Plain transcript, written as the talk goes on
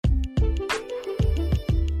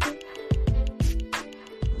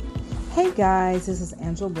Hey guys, this is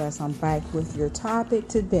Angela Bless. I'm back with your topic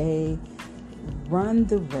today. Run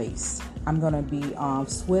the race. I'm going to be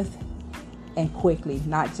swift and quickly,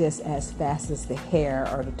 not just as fast as the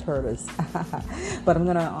hare or the tortoise. But I'm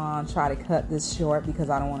going to try to cut this short because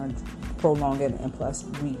I don't want to prolong it, and plus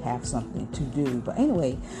we have something to do. But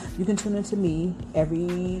anyway, you can tune into me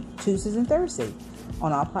every Tuesdays and Thursdays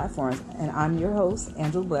on all platforms. And I'm your host,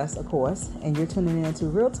 Angela Bless, of course. And you're tuning in to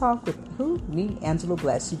Real Talk with who? Me, Angela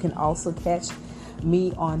Bless. You can also catch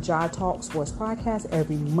me on Jive Talk Sports Podcast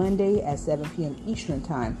every Monday at 7 p.m. Eastern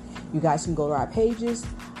Time. You guys can go to our pages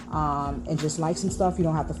and just like some stuff. You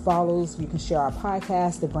don't have to follow. So you can share our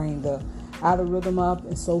podcast to bring the algorithm up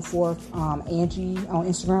and so forth. Angie on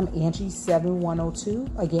Instagram,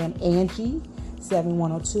 Angie7102. Again,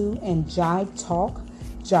 Angie7102. And Jive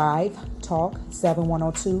Talk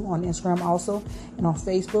 7102 on Instagram also. And on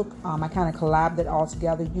Facebook, I kind of collabed it all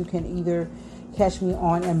together. You can either catch me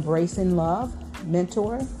on Embracing Love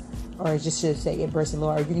Mentor, or just should say Embracing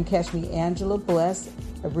Love, or you can catch me Angela Bless,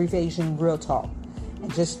 abbreviation Real Talk.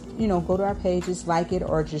 And just, go to our pages, like it,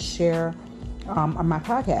 or just share on my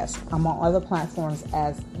podcast. I'm on other platforms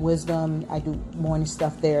as Wisdom. I do morning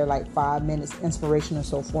stuff there, like 5 minutes inspiration and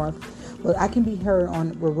so forth. But I can be heard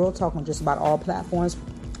on Real Talk on just about all platforms.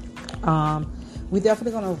 We're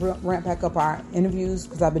definitely going to ramp back up our interviews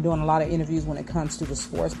because I've been doing a lot of interviews when it comes to the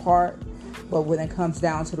sports part. But when it comes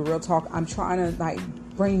down to the Real Talk, I'm trying to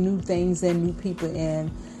bring new things in, new people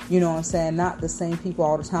in. You know what I'm saying? Not the same people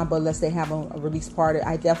all the time, but unless they have a release party.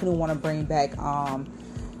 I definitely want to bring back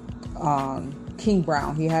King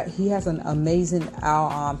Brown. He has an amazing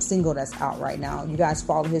single that's out right now. You guys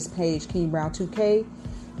follow his page, King Brown 2K.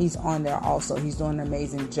 He's on there also. He's doing an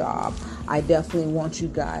amazing job. I definitely want you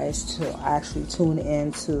guys to actually tune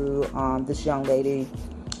in to this young lady.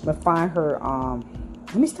 But find her.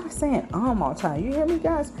 Let me start saying all the time. You hear me,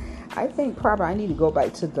 guys? I think probably I need to go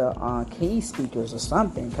back to the key speakers or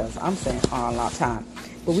something because I'm saying a lot of time.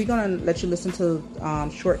 But we're going to let you listen to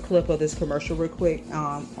short clip of this commercial real quick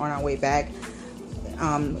on our way back.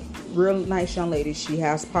 Real nice young lady. She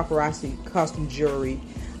has paparazzi costume jewelry,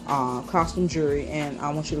 and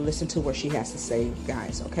I want you to listen to what she has to say,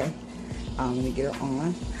 guys, okay? Let me get her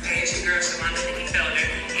on. Hey, it's your girl, Shalonda Nikki Felder,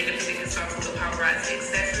 independent consultant with Paparazzi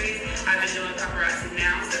Accessories. I've been doing paparazzi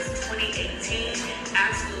now since 2018.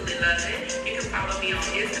 Absolutely love it. You can follow me on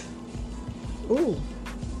Instagram. Ooh.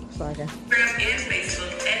 Sorry, guys. And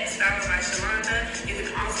Facebook at Styles by Shalonda. You can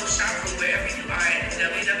also shop from wherever you are at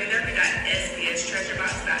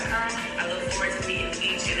www.sbstreasurebox.com. I look forward to meeting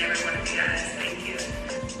each and every one of you guys. Thank you.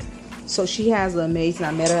 So she has an amazing.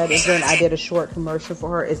 I met her at an event. I did a short commercial for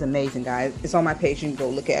her. It's amazing, guys. It's on my page. You can go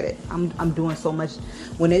look at it. I'm doing so much.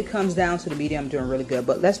 When it comes down to the media, I'm doing really good.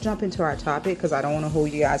 But let's jump into our topic because I don't want to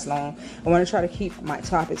hold you guys long. I want to try to keep my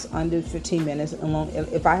topics under 15 minutes. And long.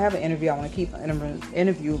 If I have an interview, I want to keep an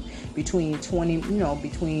interview between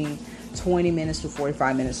 20 minutes to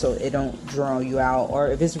 45 minutes so it don't draw you out. Or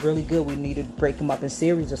if it's really good, we need to break them up in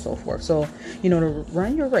series or so forth. So, to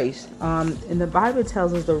run your race. And the Bible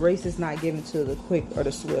tells us the race is not given to the quick or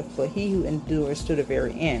the swift, but he who endures to the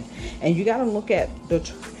very end. And you got to look at the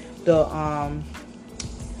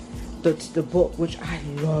book, which I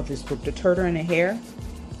love this book, The Turtle and the Hare.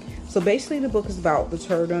 So basically the book is about the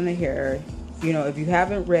turtle and the hare. If you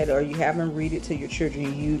haven't read or you haven't read it to your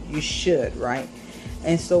children, you should, right?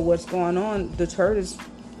 And so what's going on, the tortoise,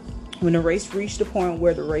 when the race reached the point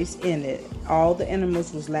where the race ended, all the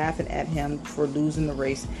animals was laughing at him for losing the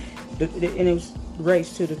race. And it was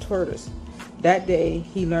race to the tortoise. That day,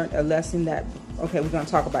 he learned a lesson that, okay, we're going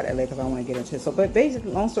to talk about that later because I want to get into it. So, but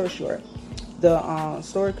basically, long story short, the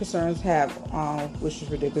story concerns which is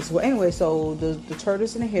ridiculous. Well, anyway, so the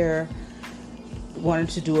tortoise and the hare wanted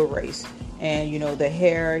to do a race. And, the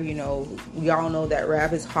hare, we all know that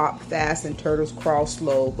rabbits hop fast and turtles crawl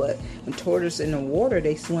slow. But when tortoises in the water,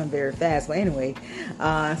 they swim very fast. But anyway,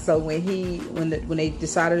 so when they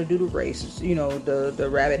decided to do the race, the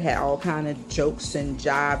rabbit had all kind of jokes and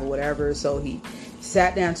jive or whatever. So he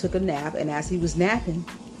sat down, took a nap. And as he was napping,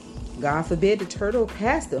 God forbid, the turtle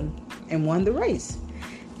passed him and won the race.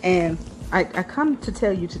 And I come to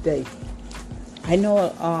tell you today, I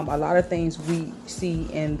know a lot of things we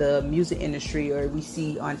see in the music industry or we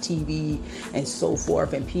see on TV and so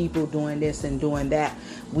forth, and people doing this and doing that.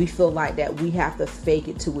 We feel like that we have to fake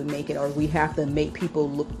it till we make it, or we have to make people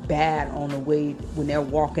look bad on the way when they're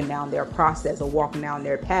walking down their process or walking down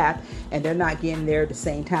their path and they're not getting there at the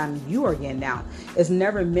same time you are getting down. It's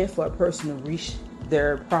never meant for a person to reach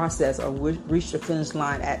their process or reach the finish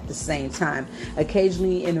line at the same time.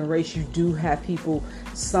 Occasionally in a race, you do have people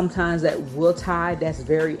sometimes that will tie. That's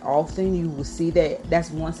very often. You will see that. That's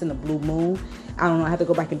once in a blue moon. I don't know. I have to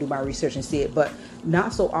go back and do my research and see it. But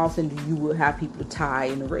not so often do you will have people tie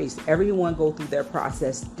in the race. Everyone go through their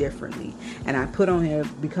process differently. And I put on here,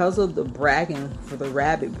 because of the bragging, for the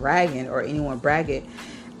rabbit bragging or anyone bragging,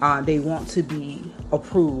 they want to be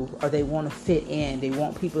approved, or they want to fit in. They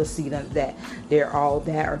want people to see that they're all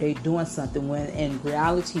that, or they're doing something, when in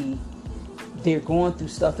reality they're going through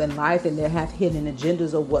stuff in life and they have hidden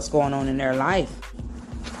agendas of what's going on in their life.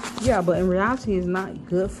 Yeah, but in reality, it's not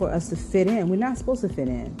good for us to fit in. We're not supposed to fit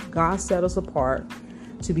in. God set us apart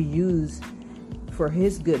to be used for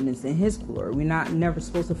His goodness and His glory. We're never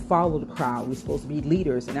supposed to follow the crowd. We're supposed to be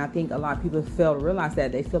leaders. And I think a lot of people fail to realize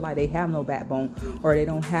that. They feel like they have no backbone, or they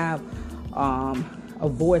don't have a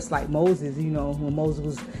voice like Moses. You know, when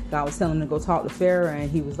God was telling him to go talk to Pharaoh,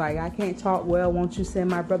 and he was like, I can't talk well. Won't you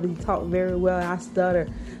send my brother? He talked very well, and I stutter.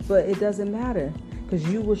 But it doesn't matter, because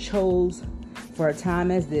you were chose for a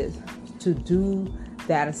time as this to do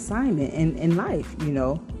that assignment in life.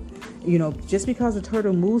 Just because a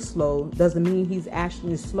turtle moves slow doesn't mean he's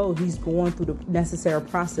actually slow. He's going through the necessary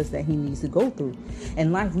process that he needs to go through.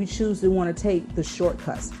 In life, we choose to want to take the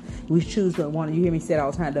shortcuts. We choose to want to, you hear me say it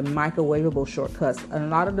all the time, the microwavable shortcuts. And a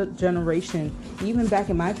lot of the generation, even back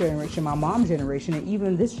in my generation, my mom's generation, and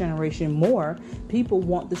even this generation more, people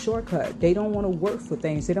want the shortcut. They don't want to work for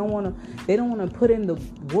things. They don't want to put in the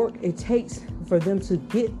work it takes for them to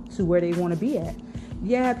get to where they want to be at.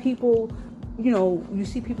 Yeah, people, you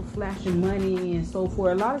see people flashing money and so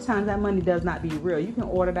forth. A lot of times that money does not be real. You can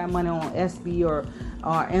order that money on SB or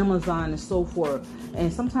Amazon and so forth.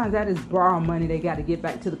 And sometimes that is borrowed money they got to get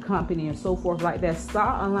back to the company and so forth like that.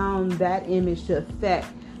 Stop allowing that image to affect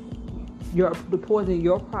the poison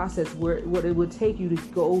your process, what it would take you to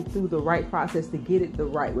go through the right process, to get it the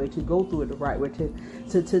right way, to go through it the right way,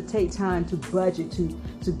 to take time to budget,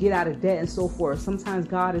 to get out of debt and so forth. Sometimes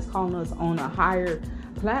God is calling us on a higher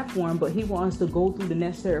platform, but He wants us to go through the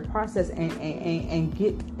necessary process and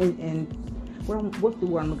get what's the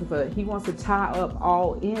word I'm looking for? He wants to tie up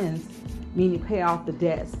all ends, meaning pay off the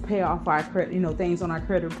debts, pay off our credit, things on our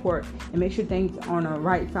credit report, and make sure things are on a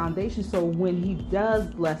right foundation. So when He does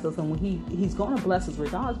bless us, and when He's going to bless us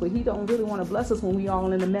regardless, but He don't really want to bless us when we all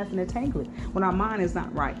in the mess and the tangling, when our mind is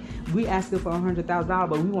not right. We asking for $100,000,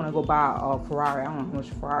 but we want to go buy a Ferrari. I don't know how much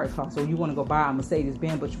a Ferrari costs. So you want to go buy a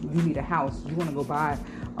Mercedes-Benz, but you need a house. You want to go buy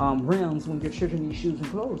rims when your children need shoes and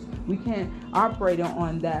clothes. We can't operate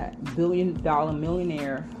on that billion-dollar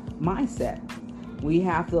millionaire mindset. We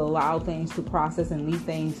have to allow things to process and leave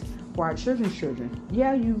things for our children's children.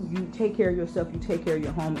 Yeah, you take care of yourself, you take care of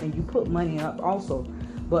your home, and you put money up also.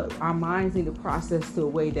 But our minds need to process to a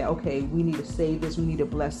way that, okay, we need to save this, we need to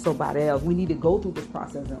bless somebody else. We need to go through this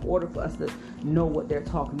process in order for us to know what they're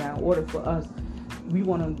talking about. In order for us, we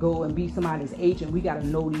want to go and be somebody's agent. We got to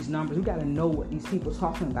know these numbers. We got to know what these people are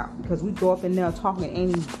talking about. Because we go up in there talking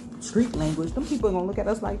any street language, them people are going to look at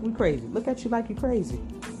us like we crazy. Look at you like you're crazy,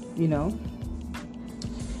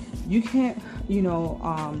 You can't, you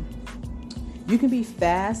can be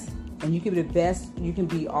fast and you can be the best. You can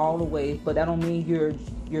be all the way, but that don't mean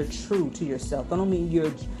you're true to yourself. That don't mean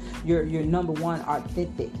you're number one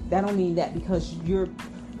authentic. That don't mean that because you're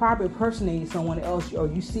probably impersonating someone else, or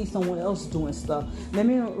you see someone else doing stuff. Let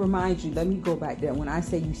me remind you. Let me go back there. When I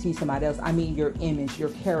say you see somebody else, I mean your image, your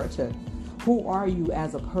character. Who are you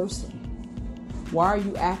as a person? Why are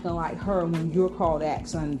you acting like her when you're called to act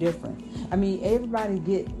something different? I mean, everybody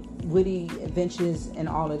get witty adventures and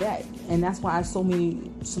all of that, and that's why so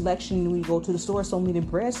many selection when you go to the store, so many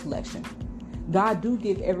bread selection. God do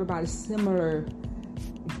give everybody similar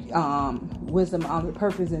wisdom on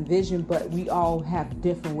purpose and vision, but we all have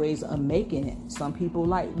different ways of making it. Some people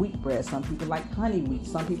like wheat bread, some people like honey wheat,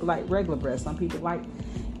 some people like regular bread, some people like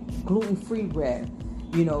gluten-free bread.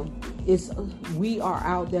 We are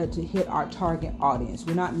out there to hit our target audience.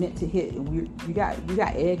 We're not meant to hit. You got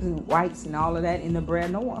eggs and whites and all of that in the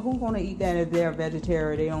bread. No one who's going to eat that if they're a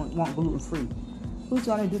vegetarian. They don't want gluten-free. Who's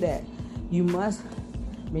going to do that? You must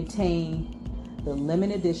maintain the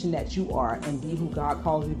limited edition that you are and be who God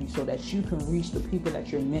calls you to be, so that you can reach the people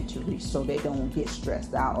that you're meant to reach, so they don't get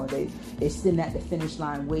stressed out, or they're sitting at the finish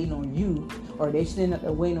line waiting on you, or they're sitting up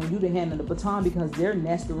there waiting on you to hand them the baton because they're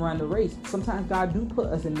next to run the race. Sometimes God do put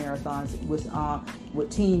us in marathons with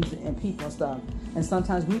teams and people and stuff, and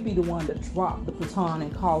sometimes we be the one that drop the baton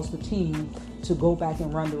and cause the team to go back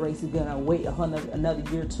and run the race again, and wait another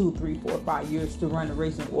year, 2, 3, 4, 5 years to run the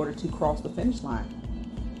race in order to cross the finish line.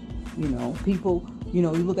 People You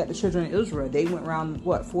look at the children of Israel. They went around,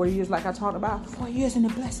 40 years, like I talked about? 4 years, and the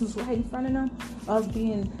blessings right in front of them. Us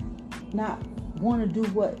being not want to do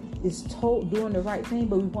what is told, doing the right thing,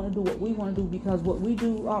 but we want to do what we want to do, because what we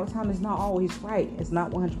do all the time is not always right. It's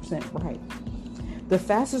not 100% right. The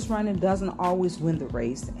fastest runner doesn't always win the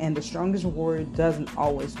race, and the strongest warrior doesn't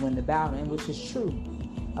always win the battle, and which is true.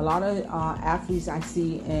 A lot of athletes I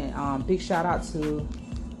see, and big shout out to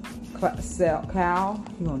Cal,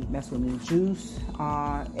 you gonna mess with me, Juice,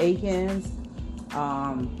 Akins,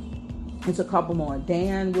 it's a couple more.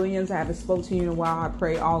 Dan Williams, I haven't spoken to you in a while. I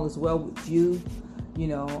pray all is well with you.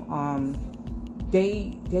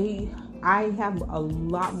 I have a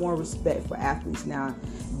lot more respect for athletes now.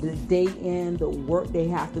 The day in, the work they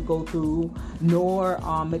have to go through. Nor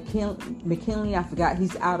McKinley, I forgot,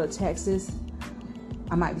 he's out of Texas.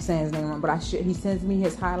 I might be saying his name wrong, but he sends me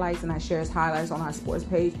his highlights, and I share his highlights on our sports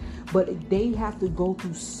page. But they have to go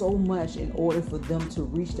through so much in order for them to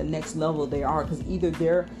reach the next level they are, because either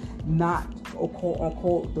they're not, quote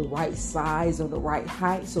unquote, the right size or the right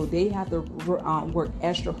height, so they have to work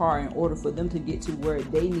extra hard in order for them to get to where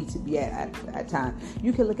they need to be at that time.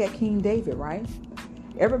 You can look at King David, right?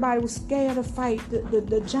 Everybody was scared to fight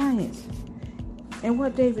the giants, and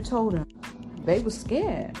what David told them, they were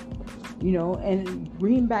scared. And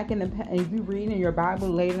reading back and if you read in your Bible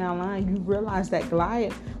later down the line, you realize that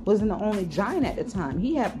Goliath wasn't the only giant at the time.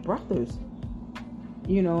 He had brothers.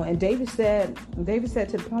 And David said to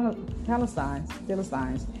the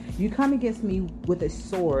Philistines, you come against me with a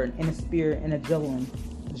sword and a spear and a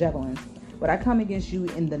javelin, but I come against you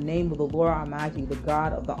in the name of the Lord Almighty, the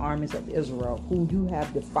God of the armies of Israel, whom you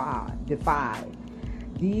have defied.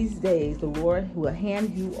 These days the Lord will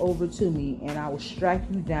hand you over to me, and I will strike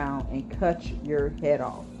you down and cut your head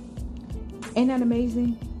off. Ain't that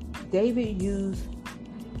amazing? David used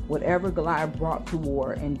whatever Goliath brought to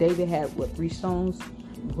war, and David had 3 stones?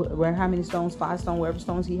 How many stones? 5 stones, whatever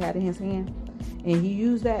stones he had in his hand, and he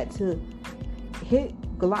used that to hit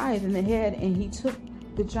Goliath in the head, and he took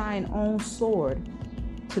the giant's own sword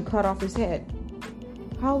to cut off his head.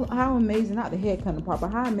 How amazing! Not the head cutting apart,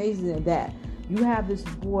 but how amazing is that? You have this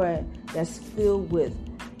boy that's filled with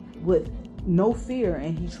no fear,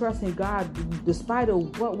 and he trusts in God despite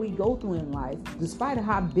of what we go through in life, despite of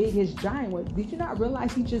how big his giant was. Did you not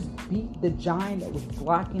realize he just beat the giant that was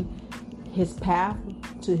blocking his path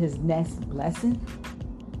to his next blessing?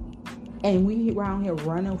 And we around here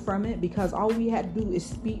running from it because all we had to do is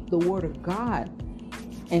speak the word of God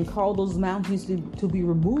and call those mountains to be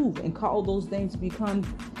removed, and call those things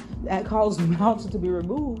cause mountains to be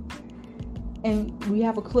removed. And we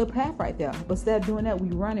have a clear path right there. But instead of doing that, we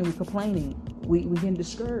running, we complaining, we getting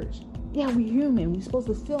discouraged. Yeah, we human. We're supposed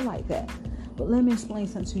to feel like that. But let me explain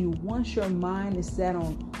something to you. Once your mind is set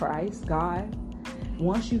on Christ, God,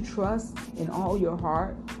 once you trust in all your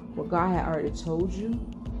heart what God had already told you,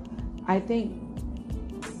 I think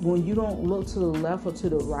when you don't look to the left or to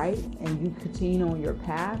the right and you continue on your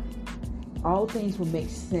path, all things will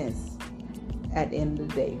make sense at the end of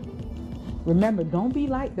the day. Remember, don't be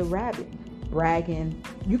like the rabbit, bragging.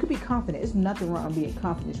 You could be confident. There's nothing wrong with being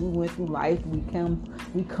confident. We went through life. We come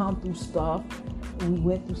through stuff. We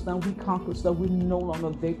went through stuff. We conquered stuff. We're no longer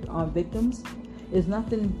victims. There's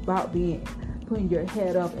nothing about putting your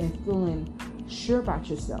head up and feeling sure about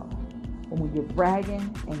yourself. But when you're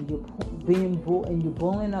bragging and you're you're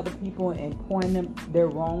bullying other people and pointing their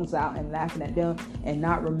wrongs out and laughing at them and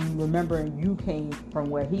not remembering you came from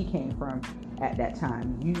where he came from at that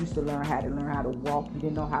time. You used to learn how to walk. You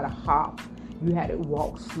didn't know how to hop. You had to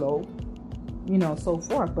walk slow, so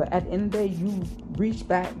forth. But at the end of the day, you reach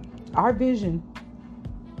back. Our vision,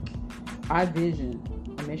 our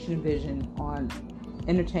mission and vision on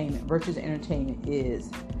entertainment, virtuous entertainment,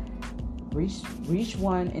 is reach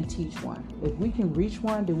one and teach one. If we can reach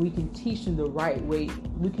one, then we can teach them the right way.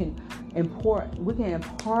 We can impart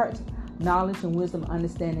knowledge and wisdom,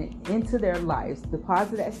 understanding into their lives,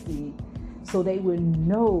 deposit that seed, so they would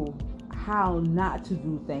know how not to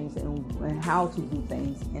do things and how to do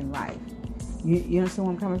things in life. You understand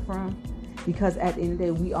where I'm coming from? Because at the end of the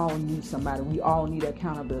day, we all need somebody. We all need an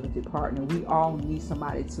accountability partner. We all need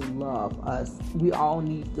somebody to love us. We all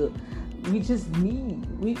need to. We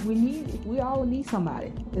all need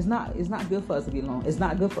somebody. It's not good for us to be alone. It's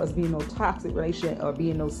not good for us to be in no toxic relationship or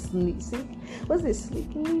be in no sleep. What's this,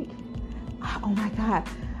 sleeping? Oh my God,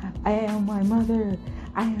 I am my mother.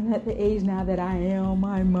 I am at the age now that I am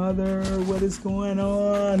my mother. What is going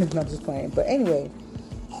on? I'm just playing. But anyway,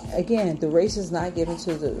 again, the race is not given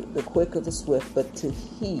to the quick or the swift, but to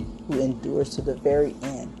he who endures to the very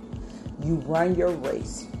end. You run your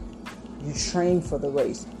race. You train for the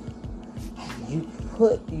race. You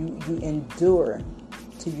endure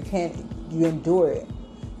till you can't. You endure it.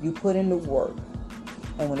 You put in the work.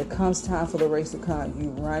 And when it comes time for the race to come, you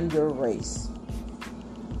run your race.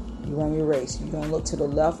 You run your race. You don't look to the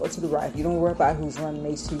left or to the right. You don't worry about who's running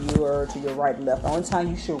next to you or to your right or left. The only time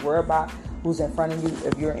you should worry about who's in front of you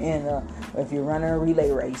if you're running a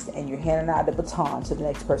relay race and you're handing out the baton to the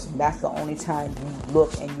next person. That's the only time you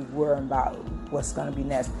look and you worry about what's going to be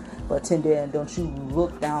next. But then don't you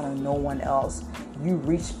look down on no one else. You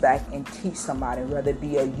reach back and teach somebody, whether it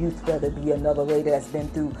be a youth, whether it be another lady that's been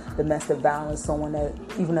through domestic violence, someone that,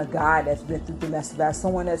 even a guy that's been through domestic violence,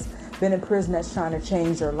 someone that's been in prison that's trying to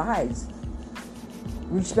change their lives.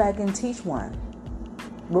 Reach back and teach one.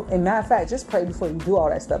 And matter of fact, just pray before you do all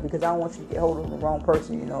that stuff, because I don't want you to get hold of the wrong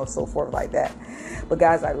person, so forth like that. But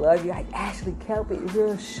guys, I love you. I actually kept it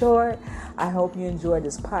real short. I hope you enjoyed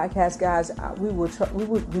this podcast, guys. We will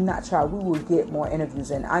get more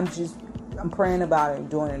interviews, and I'm praying about it and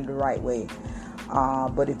doing it the right way.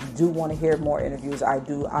 But if you do want to hear more interviews, I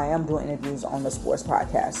am doing interviews on the sports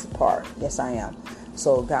podcast part. Yes, I am.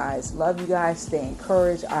 So guys, love you guys. Stay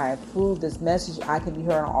encouraged. I approve this message. I can be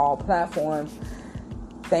heard on all platforms.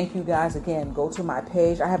 Thank you guys again. Go to my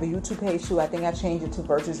page. I have a YouTube page too. I think I changed it to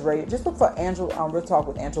Virtuous Radio. Just look for Real Talk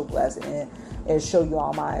with Angela Bless, and it'll show you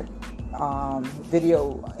all my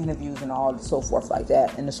video interviews and all so forth like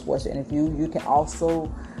that in the sports interview. You can also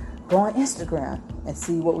go on Instagram and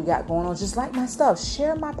see what we got going on. Just like my stuff.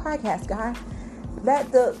 Share my podcast, guys.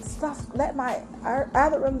 Let my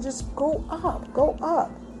algorithm just go up. Go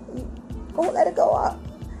let it go up.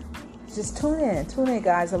 Just tune in,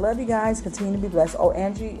 guys. I love you guys. Continue to be blessed. Oh,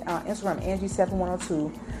 Angie, Instagram,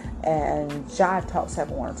 Angie7102, and Jive Talk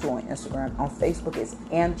 712 on Instagram. On Facebook, it's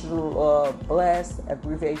Angela Bless,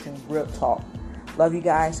 abbreviation Real Talk. Love you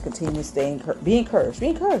guys. Continue to be encouraged. Be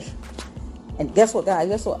encouraged. And guess what, guys?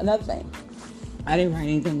 Guess what? Another thing. I didn't write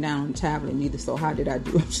anything down on the tablet either, so how did I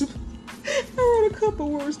do? I wrote a couple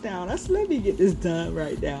words down. I said, let me get this done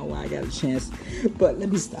right now while I got a chance. But let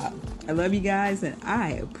me stop. I love you guys, and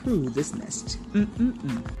I approve this message.